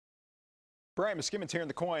Brian Miskimins here in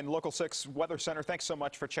the KOIN Local 6 Weather Center. Thanks so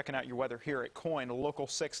much for checking out your weather here at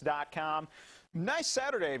KOINLocal6.com. Nice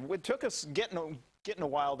Saturday. It took us getting a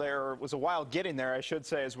while there, or it was a while getting there, I should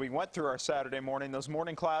say, as we went through our Saturday morning. Those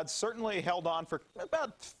morning clouds certainly held on for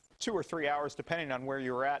about 2 or 3 hours, depending on where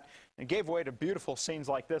you were at, and gave way to beautiful scenes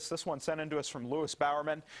like this. This one sent in to us from Lewis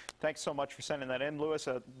Bowerman. Thanks so much for sending that in, Lewis.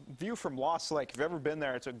 A view from Lost Lake. If you've ever been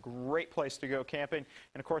there, it's a great place to go camping.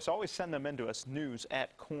 And, of course, always send them in to us,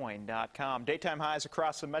 news@koin.com. Daytime highs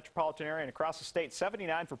across the metropolitan area and across the state.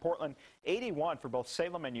 79 for Portland, 81 for both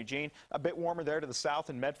Salem and Eugene. A bit warmer there to the south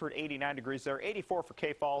in Medford, 89 degrees there. 84 for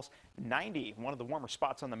K Falls, 90, one of the warmer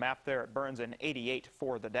spots on the map there at Burns, and 88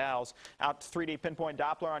 for the Dalles. Out to 3D pinpoint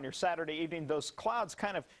Doppler on your Saturday evening. Those clouds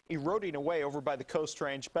kind of eroding away over by the Coast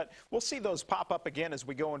Range, but we'll see those pop up again as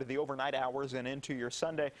we go into the overnight hours and into your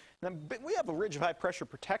Sunday. And then we have a ridge of high pressure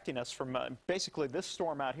protecting us from basically this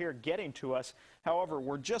storm out here getting to us. However,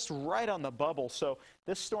 we're just right on the bubble, so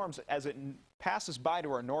this storm, as it passes by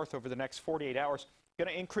to our north over the next 48 hours, going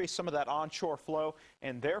to increase some of that onshore flow,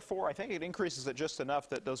 and therefore I think it increases it just enough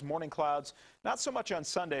that those morning clouds, not so much on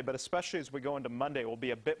Sunday, but especially as we go into Monday, will be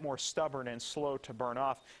a bit more stubborn and slow to burn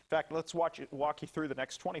off. In fact, let's walk you through the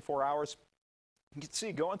next 24 hours. You can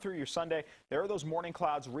see going through your Sunday, there are those morning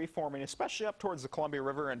clouds reforming, especially up towards the Columbia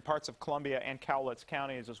River and parts of Columbia and Cowlitz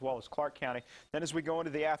counties, as well as Clark County. Then as we go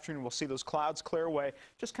into the afternoon, we'll see those clouds clear away,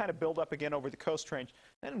 just kind of build up again over the Coast Range.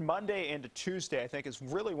 Then Monday into Tuesday, I think, is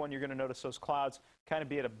really when you're going to notice those clouds kind of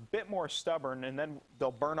be a bit more stubborn, and then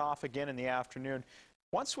they'll burn off again in the afternoon.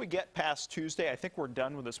 Once we get past Tuesday, I think we're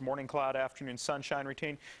done with this morning cloud afternoon sunshine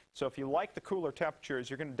routine. So if you like the cooler temperatures,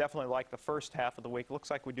 you're going to definitely like the first half of the week.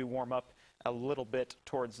 Looks like we do warm up a little bit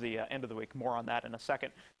towards the end of the week. More on that in a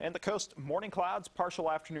second. And the coast, morning clouds,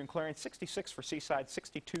 partial afternoon clearing, 66 for Seaside,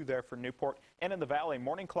 62 there for Newport. And in the valley,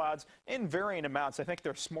 morning clouds in varying amounts. I think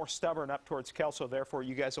they're more stubborn up towards Kelso. Therefore,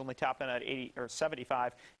 you guys only top in at 80 or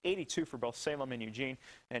 75, 82 for both Salem and Eugene.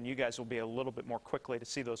 And you guys will be a little bit more quickly to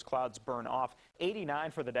see those clouds burn off.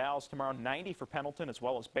 89 for the Dalles tomorrow, 90 for Pendleton, as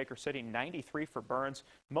well as Baker City, 93 for Burns.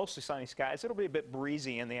 Mostly sunny skies. It'll be a bit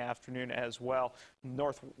breezy in the afternoon as well.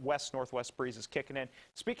 Northwest breezes kicking in.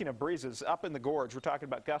 Speaking of breezes, up in the gorge, we're talking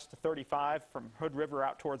about gusts to 35 from Hood River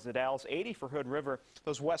out towards the Dalles, 80 for Hood River.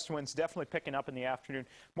 Those west winds definitely picking up in the afternoon.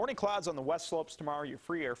 Morning clouds on the west slopes tomorrow. Your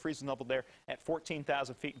free air freezing level there at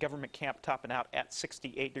 14,000 feet. Government Camp topping out at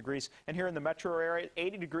 68 degrees. And here in the metro area,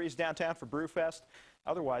 80 degrees downtown for Brewfest.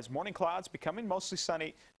 Otherwise, morning clouds becoming mostly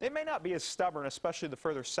sunny. They may not be as stubborn, especially the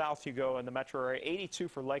further south you go in the metro area. 82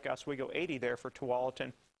 for Lake Oswego, 80 there for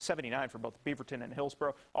Tualatin, 79 for both Beaverton and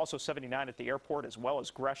Hillsborough. Also 79 at the airport, as well as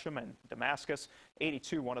Gresham and Damascus.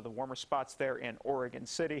 82, one of the warmer spots there in Oregon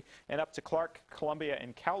City. And up to Clark, Columbia,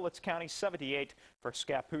 and Cowlitz County, 78 for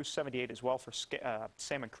Scappoose, 78 as well for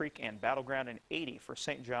Salmon Creek and Battleground, and 80 for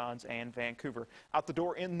St. John's and Vancouver. Out the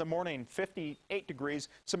door in the morning, 58 degrees.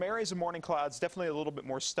 Some areas of morning clouds, definitely a little bit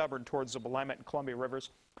more stubborn towards the Willamette and Columbia rivers.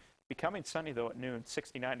 Becoming sunny, though, at noon,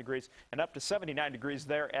 69 degrees, and up to 79 degrees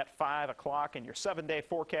there at 5 o'clock. In your 7-day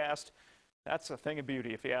forecast, that's a thing of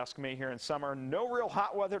beauty, if you ask me, here in summer. No real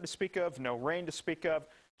hot weather to speak of, no rain to speak of,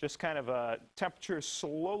 just kind of temperatures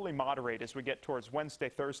slowly moderate as we get towards Wednesday,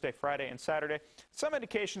 Thursday, Friday, and Saturday. Some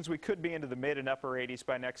indications we could be into the mid and upper 80s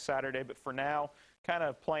by next Saturday, but for now, kind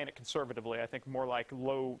of playing it conservatively. I think more like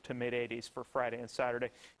low to mid 80s for Friday and Saturday.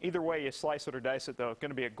 Either way you slice it or dice it, though, it's going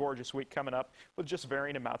to be a gorgeous week coming up with just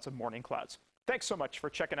varying amounts of morning clouds. Thanks so much for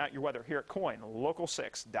checking out your weather here at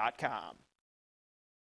KOINLocal6.com.